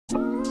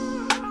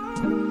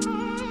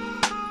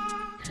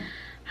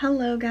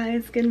Hello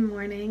guys, good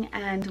morning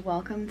and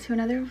welcome to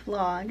another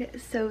vlog.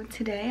 So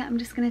today I'm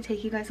just going to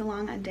take you guys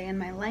along a day in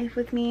my life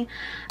with me.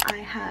 I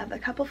have a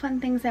couple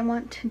fun things I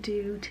want to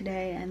do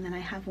today and then I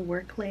have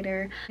work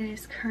later. It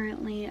is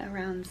currently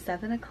around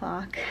 7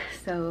 o'clock,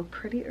 so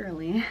pretty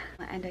early.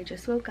 And I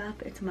just woke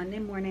up. It's Monday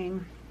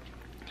morning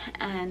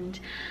and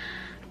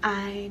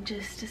I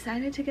just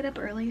decided to get up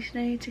early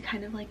today to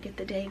kind of like get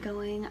the day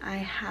going. I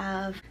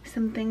have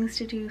some things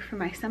to do for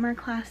my summer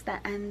class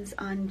that ends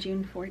on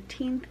June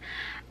 14th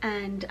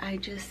and I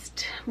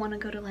just want to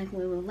go to like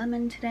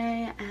Lululemon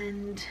today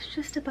and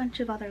just a bunch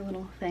of other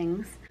little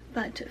things.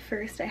 But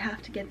first I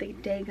have to get the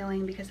day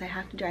going because I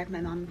have to drive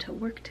my mom to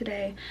work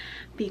today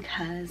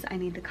because I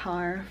need the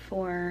car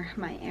for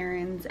my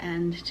errands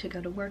and to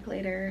go to work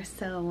later.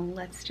 So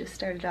let's just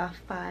start it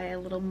off by a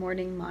little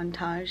morning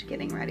montage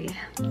getting ready.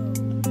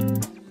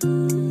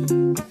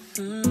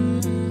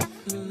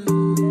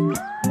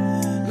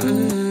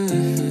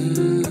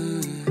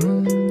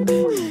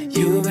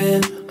 You've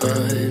been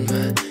on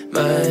my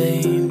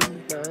mind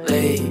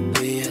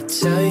lately, I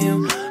tell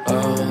you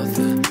all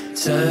the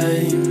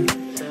time.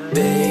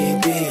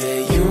 Baby,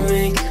 you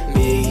make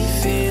me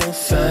feel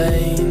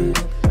fine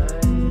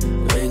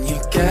when you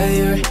got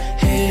your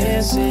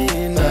hands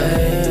in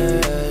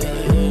mine.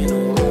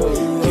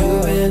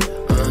 You've been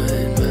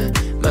on my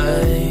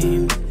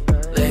mind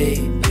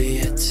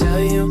lately, I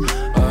tell you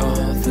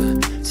all the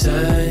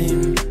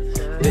time.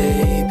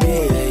 Baby,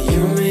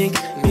 you make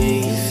me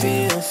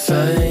feel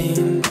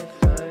fine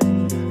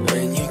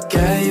when you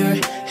got your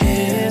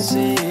hands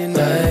in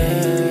mine.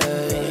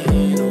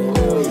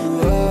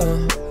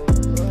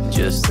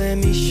 Just let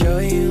me show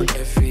you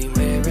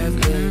everywhere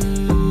I've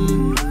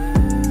been.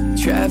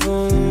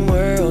 Travel the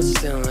world,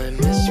 still I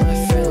miss my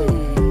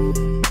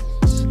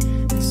friends.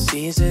 The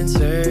season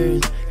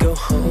turns, go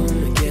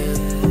home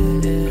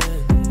again.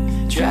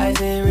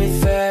 Driving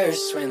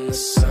reverse when the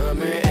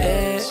summer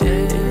ends.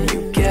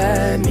 You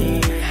got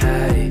me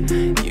high,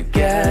 you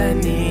got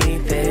me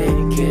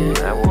thinking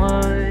I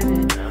want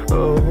it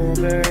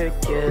over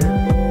again.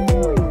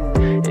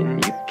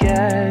 And you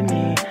got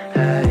me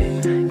high,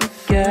 you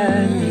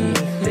got me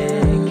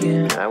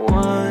thinking I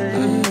want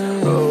it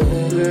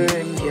over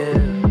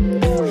again.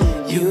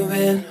 You've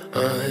been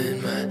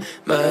on my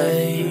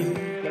mind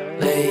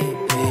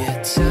lately,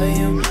 I tell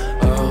you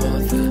all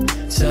the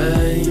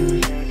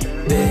time.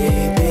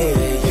 Baby,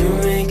 you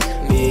make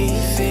me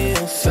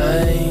feel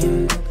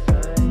fine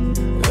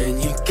when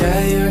you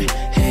got your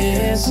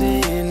hands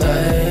in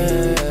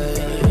mine.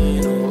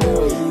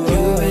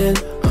 You've been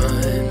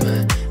on my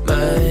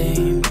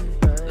mind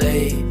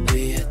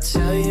lately, I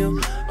tell you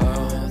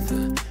all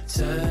the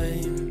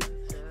time.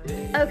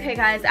 Okay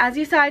guys, as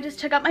you saw, I just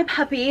took out my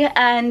puppy,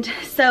 and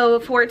so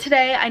for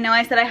today, I know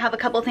I said I have a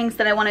couple things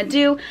that I want to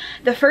do.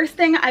 The first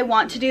thing I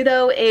want to do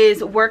though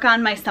is work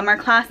on my summer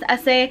class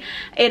essay.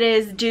 It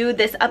is due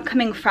this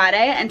upcoming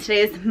Friday and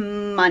today is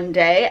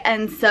Monday,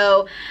 and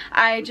so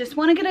I just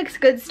want to get a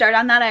good start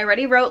on that. I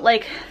already wrote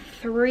like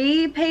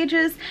 3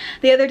 pages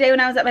the other day when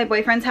I was at my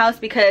boyfriend's house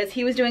because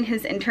he was doing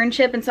his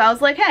internship, and so I was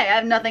like, hey, I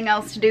have nothing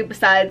else to do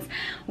besides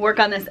work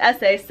on this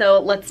essay, so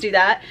let's do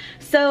that.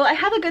 So I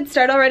have a good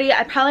start already.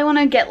 I probably want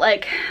to get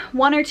like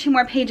 1 or 2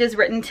 more pages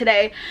written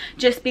today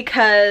just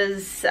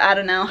because, I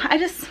don't know, I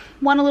just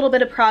want a little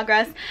bit of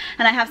progress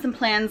and I have some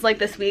plans like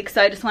this week,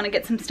 so I just want to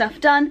get some stuff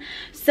done.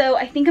 So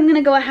I think I'm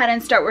gonna go ahead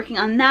and start working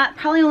on that.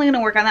 Probably only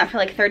gonna work on that for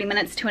like 30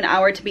 minutes to an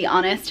hour, to be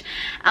honest,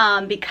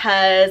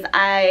 because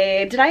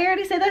did I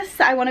already say this?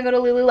 I want to go to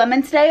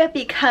Lululemon today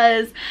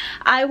because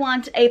I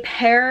want a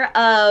pair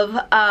of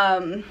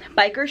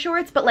biker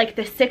shorts, but like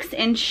the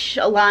 6-inch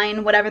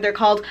line, whatever they're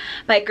called,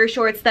 biker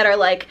shorts that are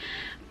like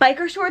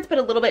biker shorts but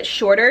a little bit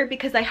shorter,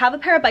 because I have a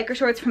pair of biker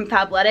shorts from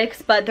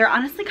Fabletics, but they're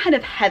honestly kind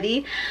of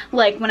heavy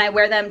like when I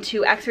wear them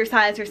to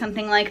exercise or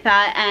something like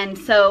that. And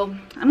so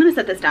I'm gonna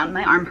set this down,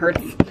 my arm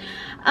hurts.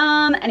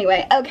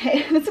 Anyway,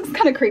 okay, this looks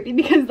kind of creepy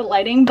because of the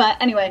lighting, but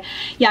anyway,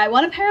 yeah, I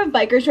want a pair of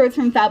biker shorts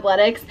from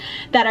Fabletics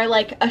that are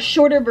like a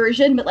shorter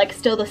version but like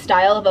still the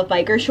style of a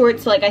biker short.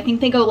 So like I think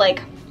they go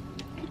like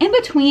in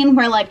between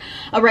where like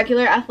a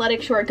regular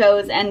athletic short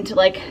goes and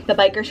like the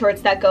biker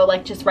shorts that go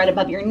like just right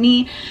above your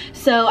knee.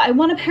 So I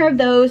want a pair of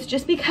those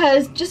just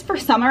because, just for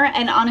summer.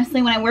 And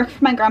honestly, when I work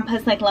for my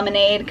grandpa's like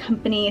lemonade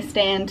company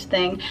stand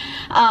thing,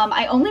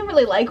 I only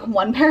really like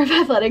 1 pair of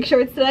athletic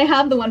shorts that I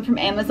have, the one from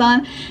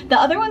Amazon. The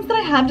other ones that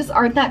I have just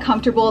aren't that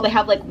comfortable. They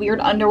have like weird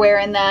underwear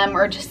in them,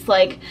 or just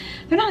like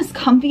they're not as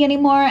comfy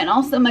anymore, and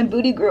also my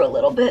booty grew a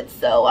little bit,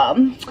 so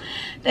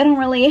they don't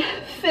really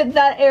fit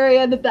that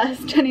area the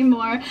best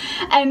anymore.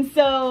 And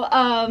so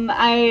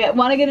I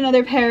want to get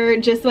another pair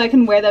just so I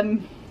can wear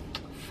them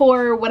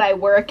for when I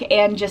work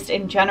and just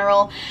in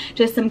general,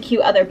 just some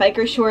cute other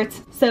biker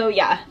shorts. So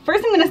yeah,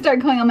 first I'm gonna start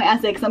going on my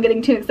essay because I'm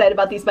getting too excited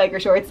about these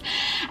biker shorts,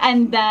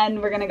 and then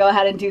we're gonna go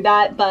ahead and do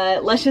that.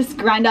 But let's just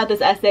grind out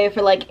this essay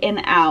for like an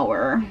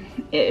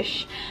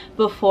hour-ish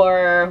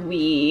before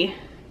we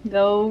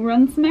go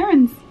run some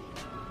errands.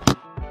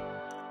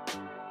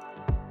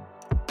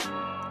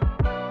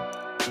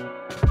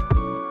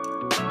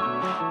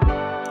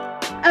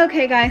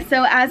 Okay guys,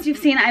 so as you've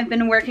seen, I've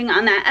been working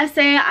on that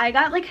essay. I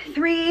got like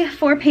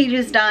 3-4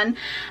 pages done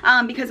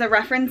because a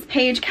reference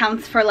page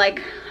counts for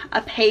like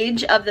a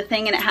page of the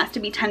thing and it has to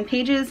be 10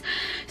 pages.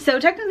 So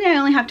technically I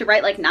only have to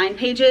write like 9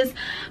 pages,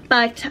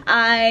 but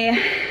I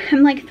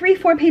am like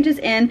 3-4 pages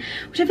in,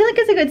 which I feel like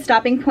is a good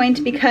stopping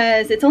point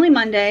because it's only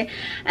Monday,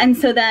 and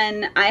so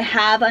then I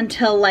have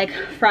until like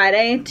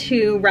Friday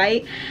to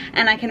write,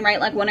 and I can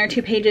write like 1 or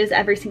 2 pages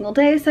every single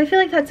day. So I feel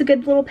like that's a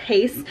good little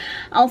pace.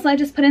 Also, I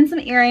just put in some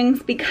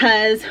earrings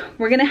because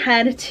we're gonna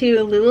head to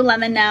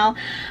Lululemon now.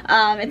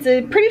 It's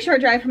a pretty short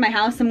drive from my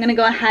house, so I'm gonna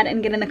go ahead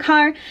and get in the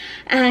car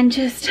and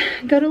just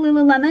go to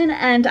Lululemon,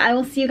 and I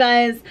will see you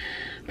guys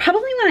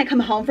probably when I come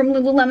home from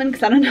Lululemon,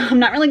 because I don't know, I'm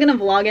not really gonna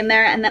vlog in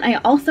there. And then I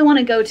also want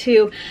to go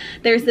to,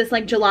 there's this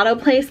like gelato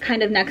place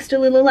kind of next to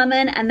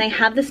Lululemon, and they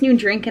have this new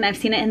drink, and I've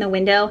seen it in the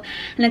window,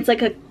 and it's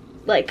like a,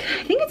 like,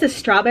 I think it's a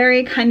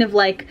strawberry kind of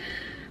like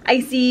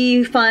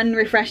icy, fun,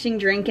 refreshing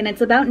drink, and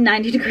it's about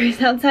 90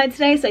 degrees outside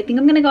today, so I think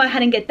I'm gonna go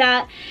ahead and get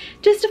that.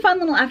 Just a fun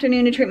little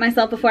afternoon to treat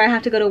myself before I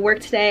have to go to work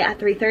today at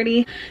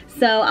 3:30.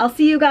 So I'll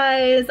see you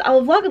guys,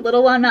 I'll vlog a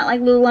little while I'm at like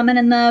Lululemon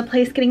in the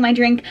place getting my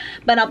drink,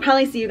 but I'll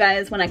probably see you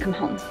guys when I come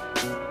home.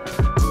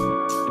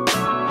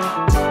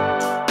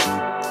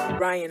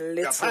 Brian,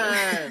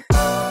 listen.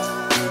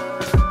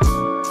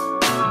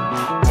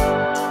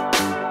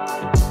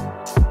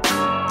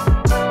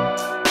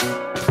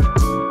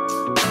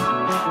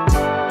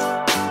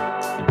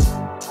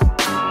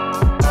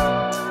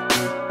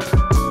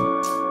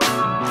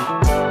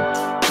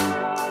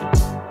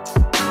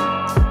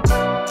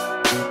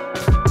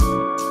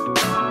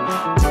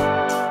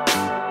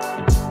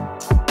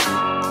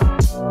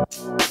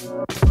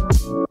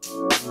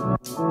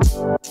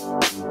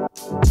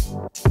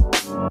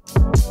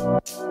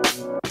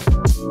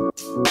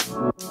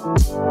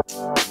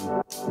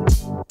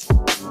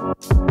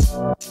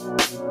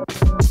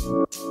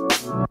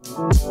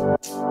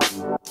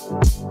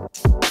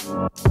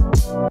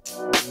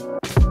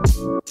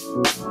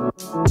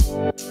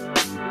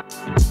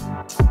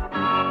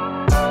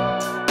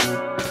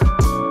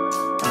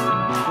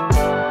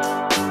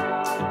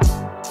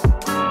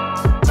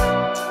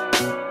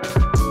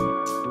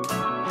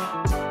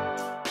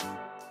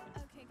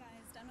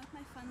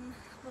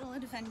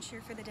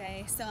 For the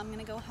day, so I'm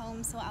gonna go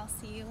home, so I'll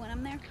see you when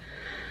I'm there.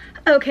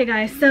 Okay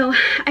guys, so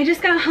I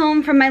just got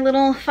home from my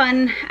little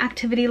fun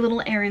activity,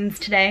 little errands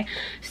today.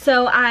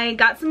 So I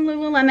got some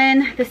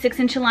Lululemon, the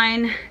 6-inch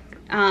line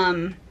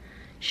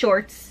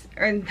shorts,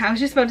 or I was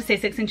just about to say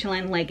 6-inch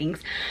line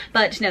leggings,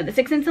 but no, the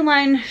 6-inch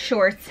line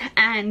shorts,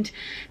 and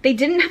they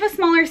didn't have a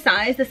smaller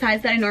size, the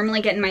size that I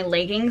normally get in my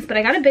leggings, but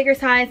I got a bigger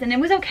size, and it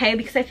was okay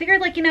because I figured,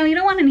 like, you know, you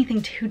don't want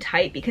anything too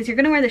tight because you're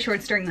gonna wear the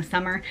shorts during the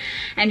summer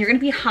and you're gonna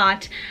be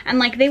hot. And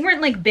like, they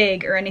weren't like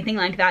big or anything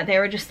like that, they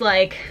were just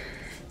like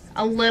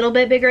a little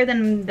bit bigger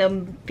than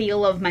the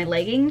feel of my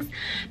leggings,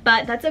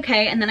 but that's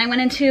okay. And then I went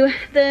into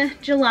the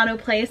gelato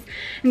place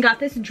and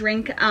got this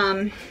drink.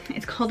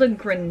 It's called a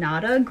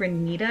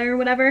granita or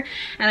whatever,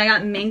 and I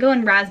got mango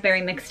and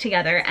raspberry mixed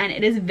together, and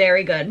it is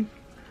very good.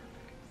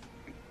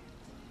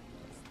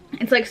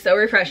 It's like so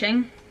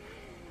refreshing,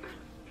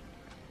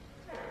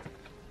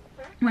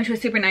 which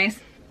was super nice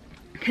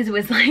because it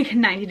was like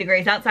 90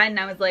 degrees outside and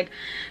I was like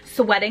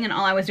sweating and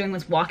all I was doing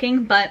was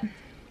walking. But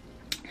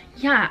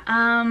yeah,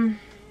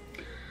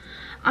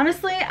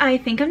 honestly, I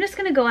think I'm just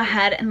gonna go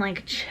ahead and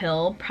like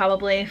chill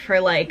probably for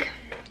like,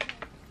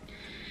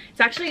 it's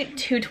actually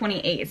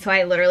 2:28, so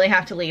I literally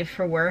have to leave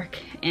for work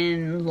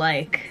in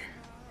like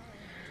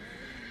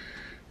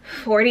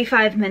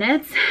 45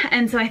 minutes.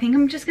 And so I think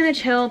I'm just gonna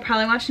chill,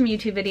 probably watch some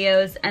YouTube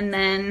videos, and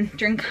then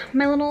drink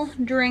my little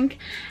drink,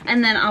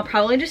 and then I'll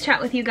probably just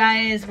chat with you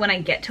guys when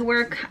I get to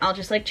work. I'll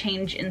just like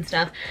change and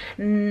stuff.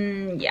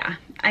 Yeah,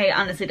 I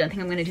honestly don't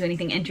think I'm gonna do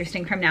anything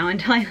interesting from now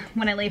until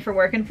when I leave for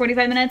work in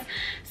 45 minutes.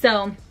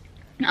 So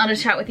I'll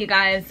just chat with you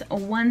guys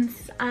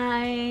once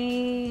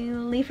I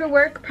leave for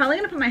work. Probably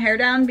gonna put my hair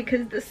down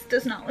because this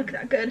does not look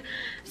that good.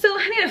 So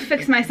I need to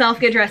fix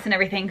myself, get dressed and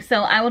everything.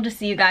 So I will just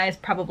see you guys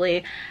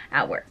probably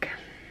at work.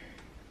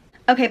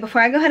 Okay,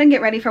 before I go ahead and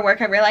get ready for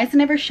work, I realized I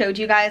never showed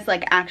you guys,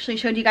 like actually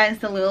showed you guys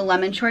the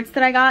Lululemon shorts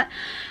that I got.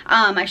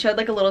 I showed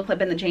like a little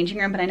clip in the changing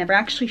room, but I never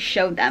actually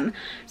showed them.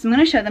 So I'm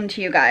gonna show them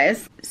to you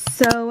guys.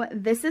 So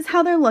this is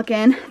how they're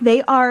looking.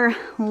 They are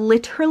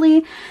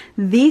literally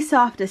the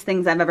softest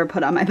things I've ever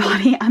put on my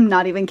body. I'm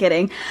not even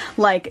kidding.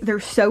 Like, they're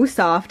so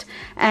soft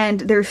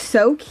and they're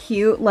so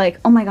cute. Like,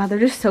 oh my God, they're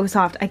just so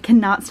soft. I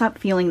cannot stop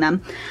feeling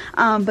them.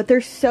 But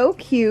they're so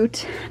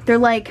cute. They're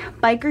like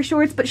biker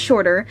shorts, but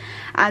shorter,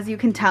 as you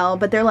can tell.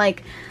 But they're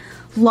like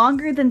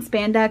longer than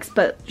spandex,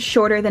 but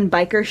shorter than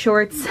biker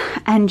shorts,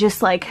 and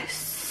just like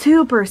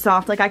super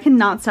soft. Like, I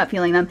cannot stop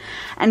feeling them,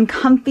 and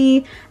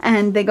comfy,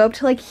 and they go up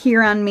to like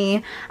here on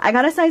me. I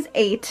got a size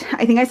 8.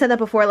 I think I said that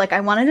before. Like,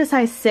 I wanted a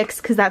size 6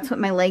 because that's what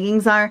my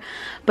leggings are,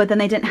 but then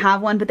they didn't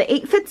have one. But the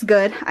 8 fits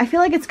good. I feel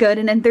like it's good,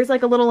 and then there's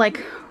like a little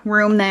like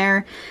room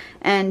there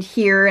and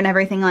here and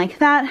everything like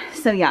that.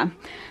 So yeah,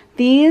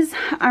 these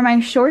are my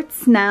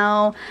shorts.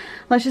 Now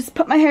let's just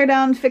put my hair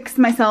down, fix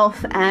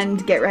myself,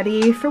 and get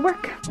ready for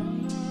work.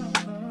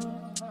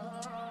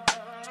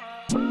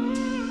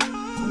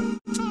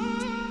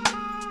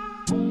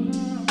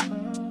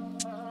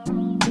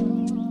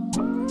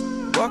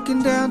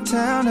 Walking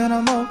downtown and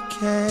I'm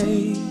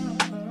okay.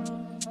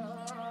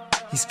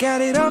 He's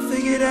got it all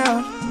figured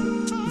out.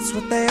 It's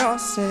what they all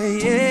say,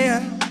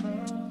 yeah.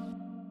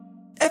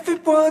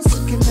 Everyone's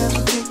looking at me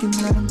thinking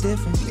that I'm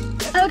different.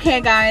 Okay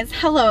guys,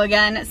 hello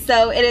again.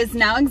 So it is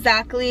now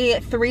exactly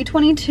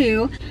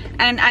 3:22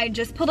 and I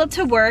just pulled up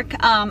to work.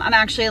 I'm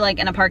actually like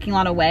in a parking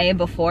lot away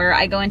before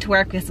I go into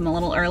work because I'm a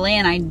little early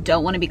and I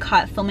don't want to be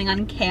caught filming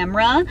on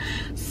camera.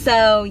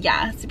 So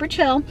yeah, super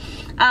chill.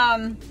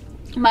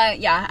 But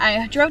yeah,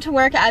 I drove to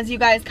work as you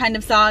guys kind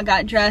of saw,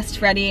 got dressed,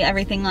 ready,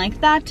 everything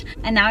like that.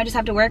 And now I just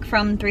have to work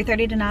from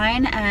 3:30 to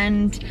 9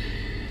 and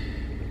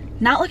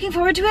not looking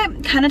forward to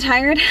it. Kind of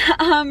tired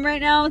right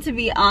now, to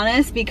be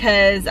honest,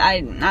 because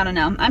I don't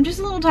know. I'm just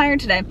a little tired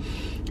today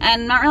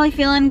and not really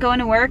feeling going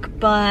to work,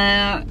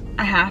 but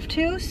I have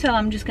to, so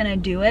I'm just gonna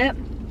do it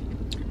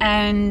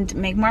and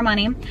make more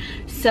money.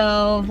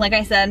 So like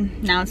I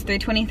said, now it's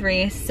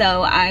 3:23,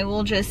 so I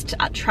will just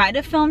try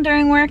to film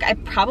during work. I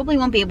probably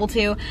won't be able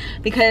to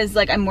because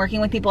like I'm working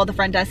with people at the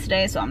front desk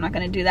today, so I'm not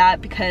gonna do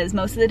that because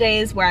most of the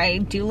days where I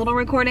do little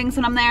recordings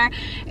when I'm there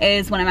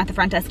is when I'm at the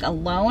front desk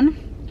alone.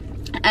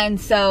 And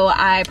so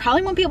I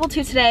probably won't be able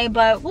to today,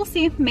 but we'll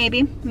see.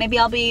 Maybe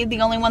I'll be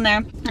the only one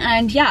there.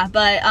 And yeah,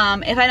 but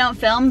if I don't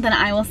film, then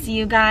I will see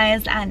you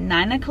guys at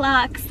 9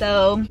 o'clock.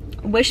 So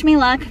wish me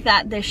luck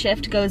that this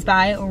shift goes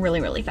by really,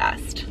 really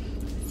fast.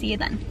 See you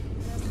then.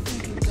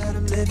 I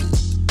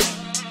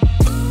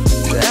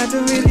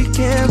don't really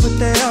care what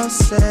they all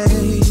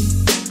say.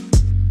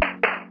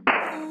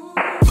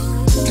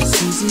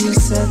 It's easier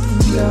said than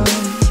done.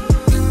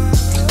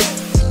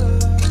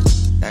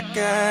 That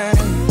guy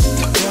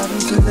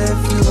driving to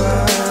lift you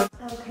up.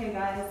 Okay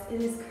guys,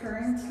 it is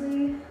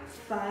currently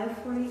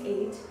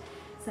 5:48.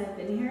 So I've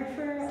been here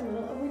for a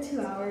little over 2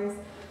 hours.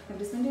 I've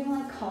just been doing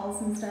like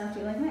calls and stuff. Do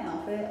you like my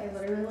outfit? I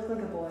literally look like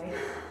a boy.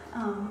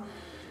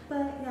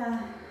 But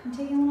yeah, I'm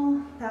taking a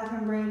little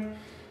bathroom break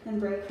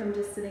and break from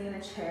just sitting in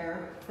a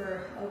chair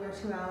for over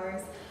 2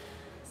 hours.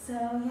 So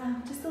yeah,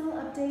 just a little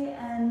update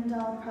and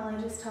I'll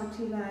probably just talk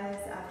to you guys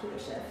after the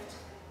shift.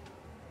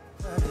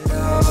 It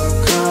all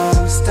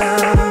comes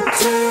down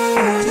to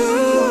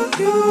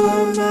you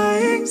are my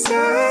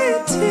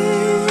anxiety.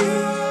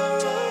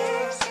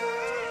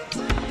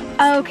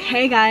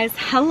 Okay guys,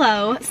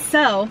 hello.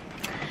 So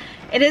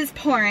it is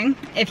pouring,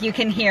 if you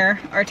can hear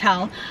or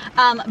tell,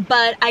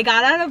 but I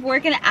got out of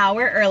work an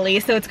hour early,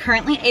 so it's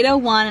currently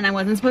 8:01 and I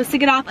wasn't supposed to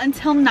get off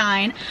until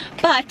 9.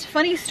 But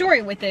funny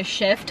story with this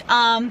shift,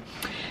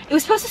 it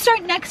was supposed to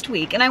start next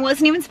week and I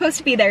wasn't even supposed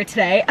to be there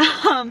today.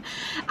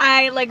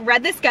 I like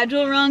read the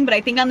schedule wrong, but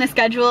I think on the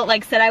schedule it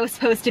like said I was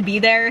supposed to be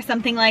there or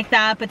something like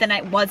that, but then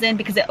it wasn't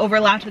because it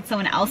overlapped with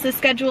someone else's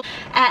schedule.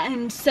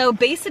 And so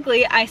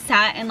basically I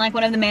sat in like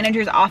one of the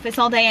manager's office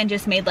all day and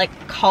just made like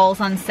calls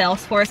on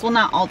Salesforce. Well,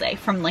 not all day,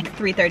 from like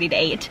 3:30 to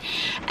 8.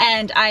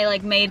 And I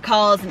like made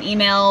calls and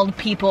emailed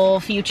people,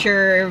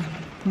 future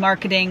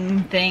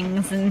marketing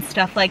things and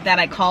stuff like that.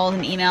 I called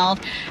and emailed,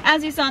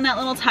 as you saw in that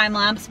little time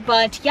lapse.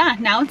 But yeah,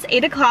 now it's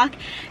 8 o'clock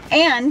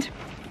and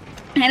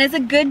it is a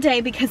good day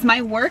because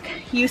my work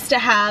used to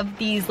have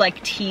these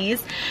like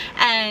teas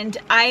and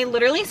I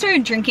literally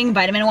started drinking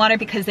vitamin water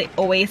because they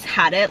always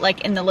had it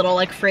like in the little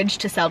like fridge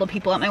to sell to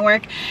people at my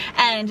work.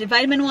 And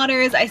vitamin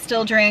waters I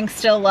still drink,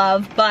 still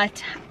love,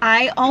 but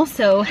I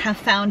also have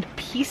found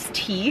peace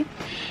tea.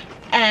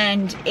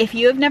 And if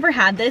you have never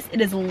had this,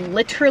 it is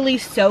literally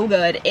so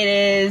good. It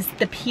is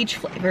the peach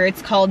flavor.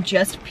 It's called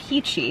Just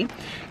Peachy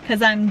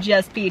because I'm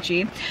just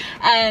peachy.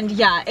 And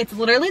yeah, it's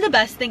literally the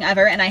best thing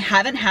ever. And I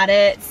haven't had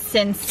it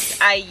since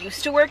I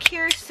used to work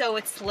here. So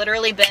it's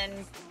literally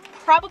been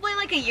probably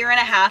like a year and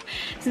a half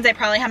since I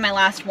probably had my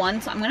last one.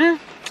 So I'm gonna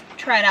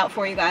try it out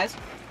for you guys.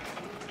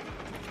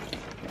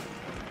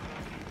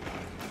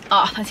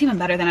 Oh, that's even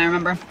better than I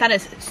remember. That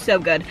is so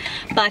good.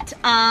 But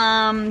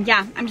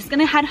yeah, I'm just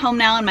gonna head home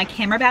now and my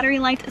camera battery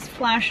light is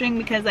flashing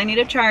because I need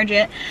to charge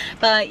it.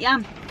 But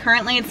yeah,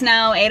 currently it's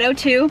now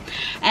 8:02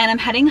 and I'm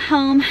heading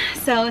home.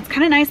 So it's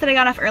kind of nice that I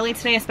got off early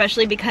today,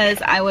 especially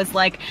because I was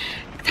like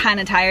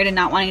kind of tired and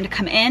not wanting to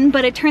come in,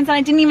 but it turns out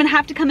I didn't even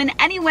have to come in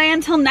anyway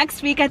until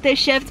next week at this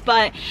shift.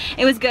 But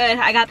it was good.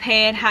 I got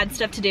paid, had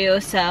stuff to do,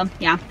 so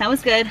yeah, that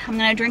was good. I'm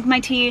gonna drink my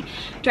tea,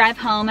 drive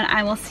home, and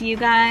I will see you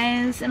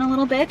guys in a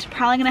little bit.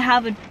 Probably gonna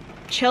have a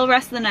chill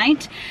rest of the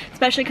night,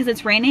 especially because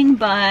it's raining,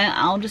 but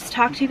I'll just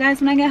talk to you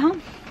guys when I get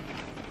home.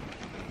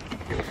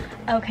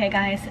 Okay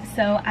guys,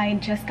 so I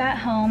just got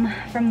home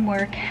from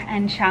work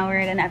and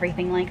showered and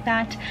everything like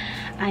that.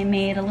 I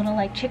made a little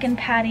like chicken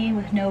patty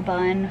with no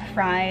bun,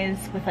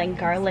 fries with like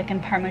garlic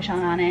and Parmesan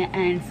on it,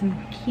 and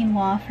some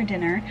quinoa for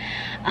dinner.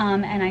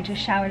 And I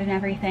just showered and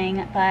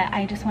everything, but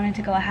I just wanted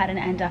to go ahead and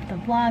end off the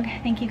vlog.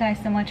 Thank you guys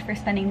so much for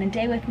spending the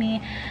day with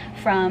me,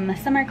 from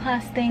summer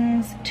class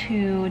things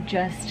to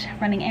just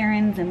running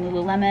errands and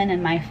Lululemon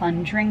and my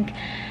fun drink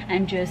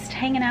and just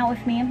hanging out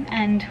with me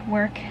and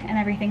work and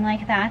everything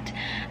like that.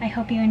 I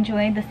hope you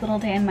enjoyed this little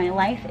day in my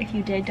life. If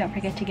you did, don't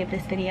forget to give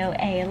this video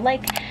a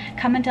like,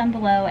 comment down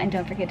below, and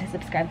don't forget to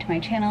subscribe to my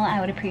channel.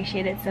 I would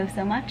appreciate it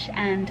so much,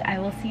 and I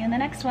will see you in the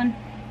next one.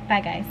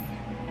 Bye guys.